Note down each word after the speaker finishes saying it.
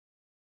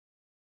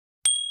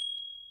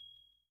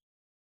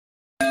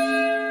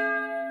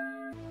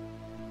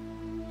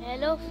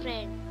Hello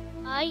friend,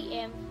 I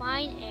am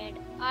fine and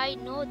I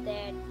know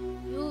that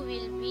you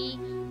will be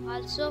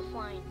also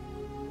fine.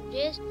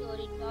 Today's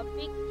story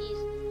topic is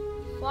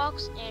the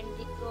fox and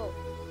the crow.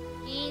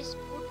 Please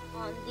put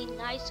on the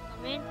nice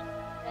comment,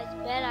 press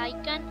bell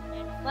icon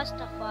and first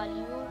of all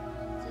you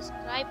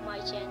subscribe my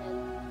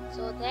channel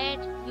so that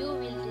you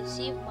will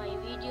receive my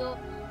video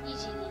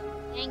easily.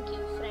 Thank you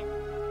friend.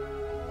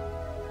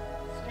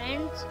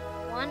 Friends,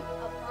 once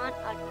upon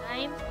a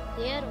time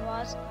there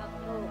was a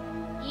crow.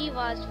 He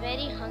was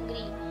very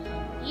hungry.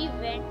 He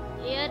went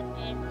here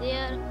and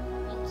there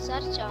in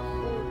search of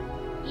food.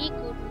 He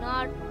could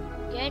not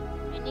get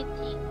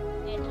anything.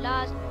 At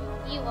last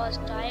he was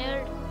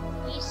tired.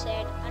 He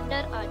sat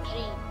under a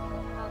tree.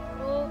 A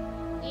crow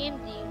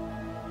came the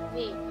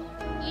way.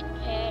 It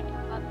had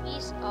a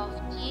piece of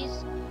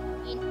cheese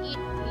in its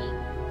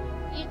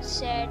beak. It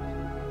said,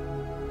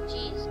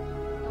 "Cheese."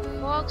 The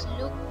fox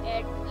looked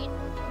at it.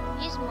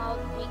 His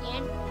mouth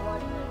began to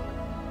water.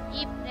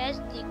 He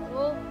pressed the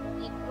crow.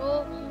 The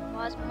crow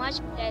was much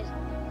pleased.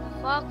 The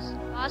fox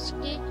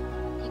asked the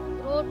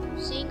crow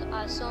to sing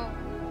a song.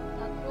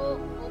 The crow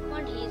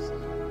opened his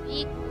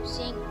beak to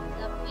sing.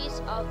 The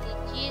piece of the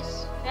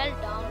cheese fell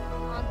down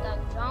on the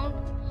ground.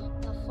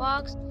 The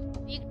fox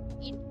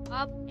picked it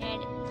up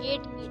and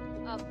ate it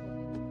up.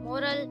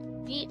 Moral: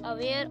 be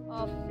aware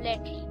of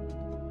flattery.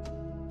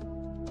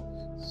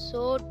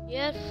 So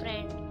dear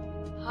friend,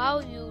 how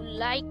you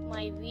like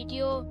my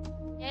video?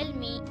 Tell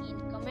me in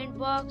comment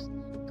box.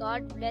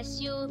 God bless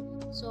you.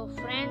 So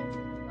friend,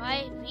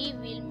 bye. We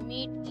will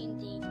meet in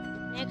the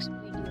next